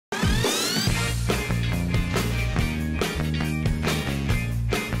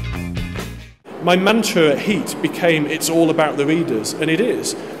my mantra at Heat became, it's all about the readers, and it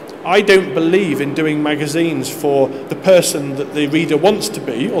is. I don't believe in doing magazines for the person that the reader wants to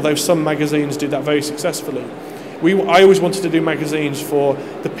be, although some magazines do that very successfully. I always wanted to do magazines for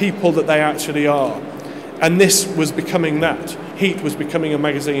the people that they actually are. And this was becoming that. Heat was becoming a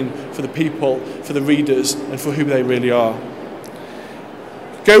magazine for the people, for the readers, and for who they really are.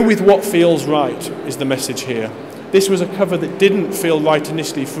 Go with what feels right is the message here. This was a cover that didn't feel right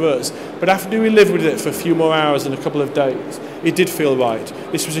initially for us, but after we lived with it for a few more hours and a couple of days, it did feel right.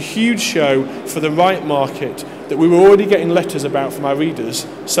 This was a huge show for the right market that we were already getting letters about from our readers,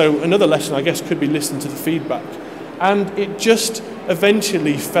 so another lesson, I guess, could be listen to the feedback. And it just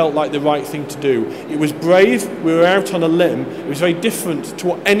eventually felt like the right thing to do. It was brave, we were out on a limb, it was very different to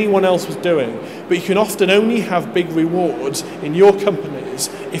what anyone else was doing, but you can often only have big rewards in your companies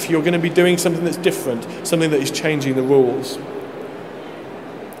if you're going to be doing something that's different, something that is changing the rules.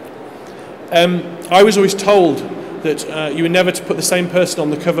 I was always told that you were never to put the same person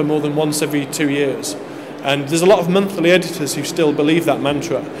on the cover more than once every 2 years. And there's a lot of monthly editors who still believe that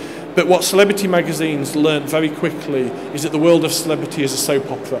mantra. But what celebrity magazines learned very quickly is that the world of celebrity is a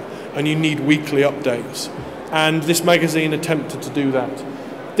soap opera and you need weekly updates. And this magazine attempted to do that.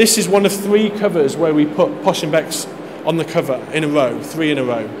 This is one of 3 covers where we put Posh and Becks on the cover in a row, 3 in a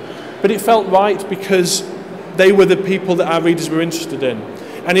row. But it felt right because they were the people that our readers were interested in.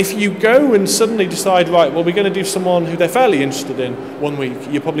 And if you go and suddenly decide, right, well, we're going to do someone who they're fairly interested in 1 week,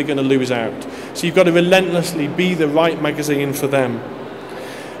 you're probably going to lose out. So you've got to relentlessly be the right magazine for them.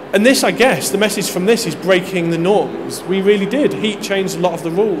 And this, I guess, the message from this is breaking the norms. We really did. Heat changed a lot of the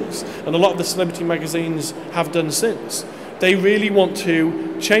rules, and a lot of the celebrity magazines have done since. They really want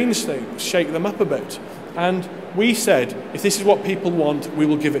to change things, shake them up a bit. And we said, if this is what people want, we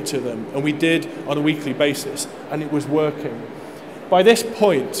will give it to them. And we did on a weekly basis, and it was working. By this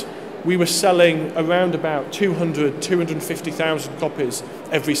point, we were selling around about 250,000 copies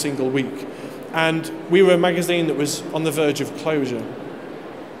every single week. And we were a magazine that was on the verge of closure.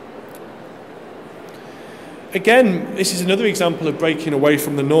 Again, this is another example of breaking away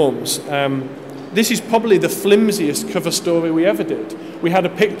from the norms. This is probably the flimsiest cover story we ever did. We had a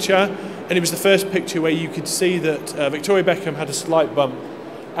picture, and it was the first picture where you could see that Victoria Beckham had a slight bump,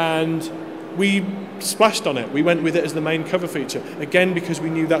 and we splashed on it. We went with it as the main cover feature, again because we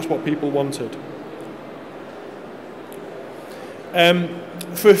knew that's what people wanted.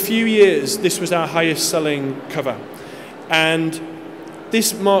 For a few years, this was our highest selling cover, and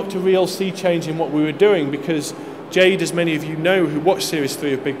this marked a real sea change in what we were doing because Jade, as many of you know who watched Series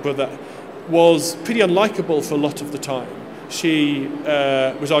 3 of Big Brother, was pretty unlikable for a lot of the time. She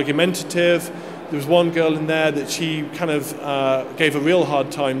was argumentative. There was one girl in there that she kind of gave a real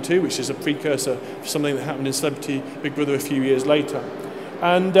hard time to, which is a precursor for something that happened in Celebrity Big Brother a few years later.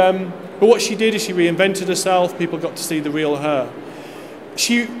 And but what she did is she reinvented herself. People got to see the real her.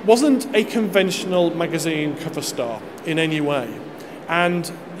 She wasn't a conventional magazine cover star in any way.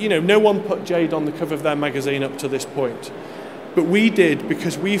 And, you know, no one put Jade on the cover of their magazine up to this point. But we did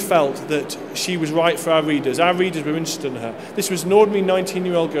because we felt that she was right for our readers. Our readers were interested in her. This was an ordinary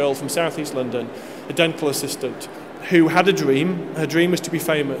 19-year-old girl from South East London, a dental assistant, who had a dream. Her dream was to be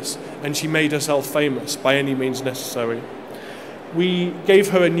famous, and she made herself famous by any means necessary. We gave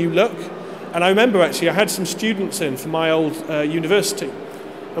her a new look, and I remember actually I had some students in from my old university,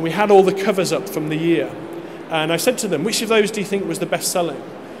 and we had all the covers up from the year. And I said to them, which of those do you think was the best selling?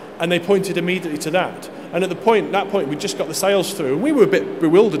 And they pointed immediately to that. And at that point, we just got the sales through. And we were a bit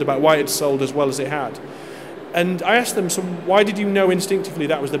bewildered about why it sold as well as it had. And I asked them, so why did you know instinctively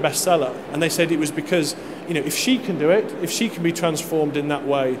that was the best seller? And they said it was because, you know, if she can do it, if she can be transformed in that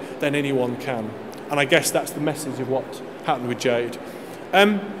way, then anyone can. And I guess that's the message of what happened with Jade.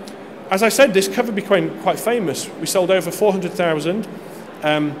 As I said, this cover became quite famous. We sold over 400,000.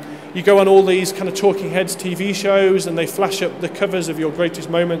 You go on all these kind of talking heads TV shows and they flash up the covers of your greatest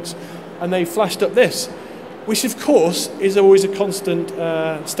moments, and they flashed up this, which of course is always a constant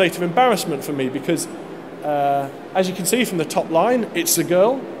state of embarrassment for me because as you can see from the top line, it's a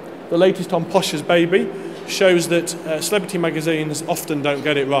girl. The latest on Posh's Baby shows that celebrity magazines often don't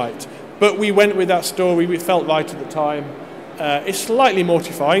get it right. But we went with that story, we felt right at the time. It's slightly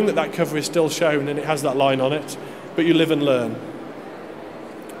mortifying that that cover is still shown and it has that line on it, but you live and learn.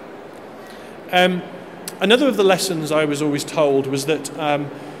 Another of the lessons I was always told was that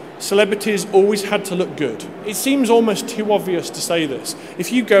celebrities always had to look good. It seems almost too obvious to say this.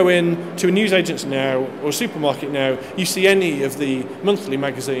 If you go in to a newsagent now or a supermarket now, you see any of the monthly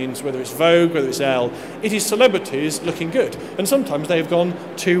magazines, whether it's Vogue, whether it's Elle, it is celebrities looking good. And sometimes they have gone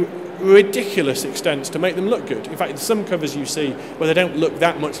to ridiculous extents to make them look good. In fact, some covers you see where they don't look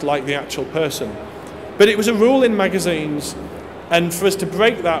that much like the actual person. But it was a rule in magazines, and for us to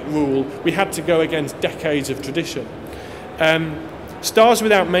break that rule, we had to go against decades of tradition. Stars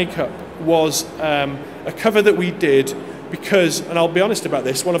Without Makeup was a cover that we did because, and I'll be honest about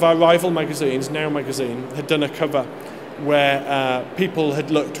this, one of our rival magazines, Now Magazine, had done a cover where people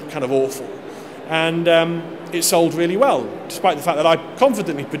had looked kind of awful. And it sold really well, despite the fact that I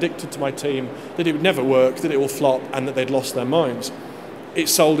confidently predicted to my team that it would never work, that it will flop, and that they'd lost their minds. It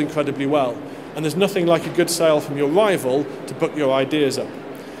sold incredibly well. And there's nothing like a good sale from your rival to buck your ideas up.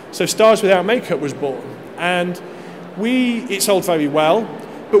 So Stars Without Makeup was born. And it sold very well.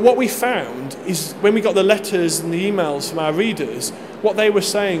 But what we found is when we got the letters and the emails from our readers, what they were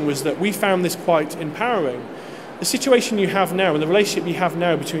saying was that we found this quite empowering. The situation you have now and the relationship you have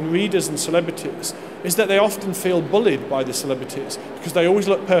now between readers and celebrities is that they often feel bullied by the celebrities because they always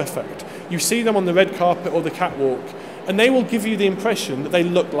look perfect. You see them on the red carpet or the catwalk, and they will give you the impression that they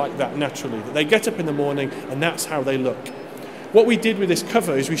look like that naturally, that they get up in the morning and that's how they look. What we did with this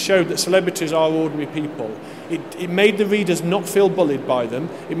cover is we showed that celebrities are ordinary people. It made the readers not feel bullied by them.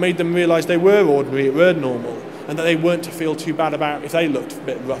 It made them realise they were ordinary, were normal, and that they weren't to feel too bad about if they looked a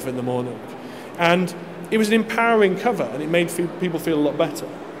bit rough in the morning. And it was an empowering cover, and it made people feel a lot better.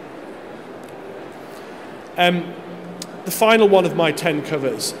 The final one of my 10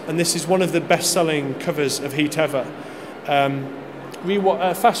 covers, and this is one of the best-selling covers of Heat ever.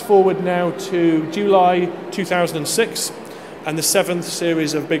 Fast forward now to July 2006, and the 7th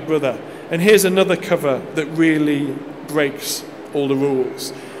series of Big Brother. And here's another cover that really breaks all the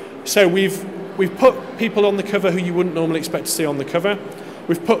rules. So we've put people on the cover who you wouldn't normally expect to see on the cover.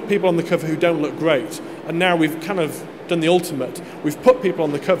 We've put people on the cover who don't look great. And now we've kind of done the ultimate. We've put people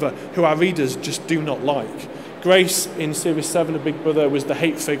on the cover who our readers just do not like. Grace in Series 7 of Big Brother was the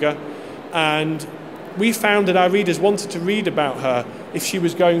hate figure. And we found that our readers wanted to read about her if she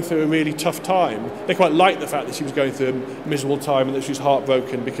was going through a really tough time. They quite liked the fact that she was going through a miserable time and that she was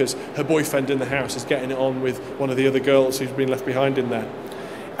heartbroken because her boyfriend in the house is getting it on with one of the other girls who's been left behind in there.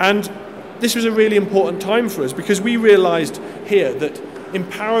 And this was a really important time for us because we realised here that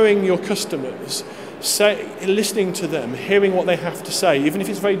empowering your customers, listening to them, hearing what they have to say, even if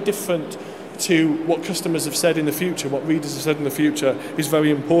it's very different to what customers have said in the future, what readers have said in the future, is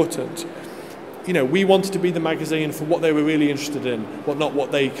very important. You know, we wanted to be the magazine for what they were really interested in, not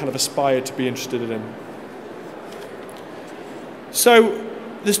what they kind of aspired to be interested in. So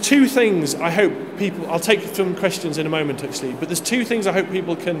there's two things I hope people, I'll take some questions in a moment actually, but there's two things I hope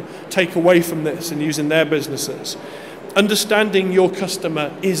people can take away from this and use in their businesses. Understanding your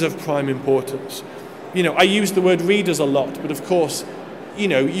customer is of prime importance. You know, I use the word readers a lot, but of course, you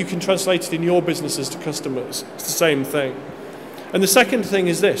know, you can translate it in your businesses to customers. It's the same thing. And the second thing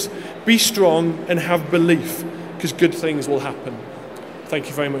is this: be strong and have belief, because good things will happen. Thank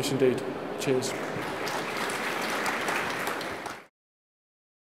you very much indeed. Cheers.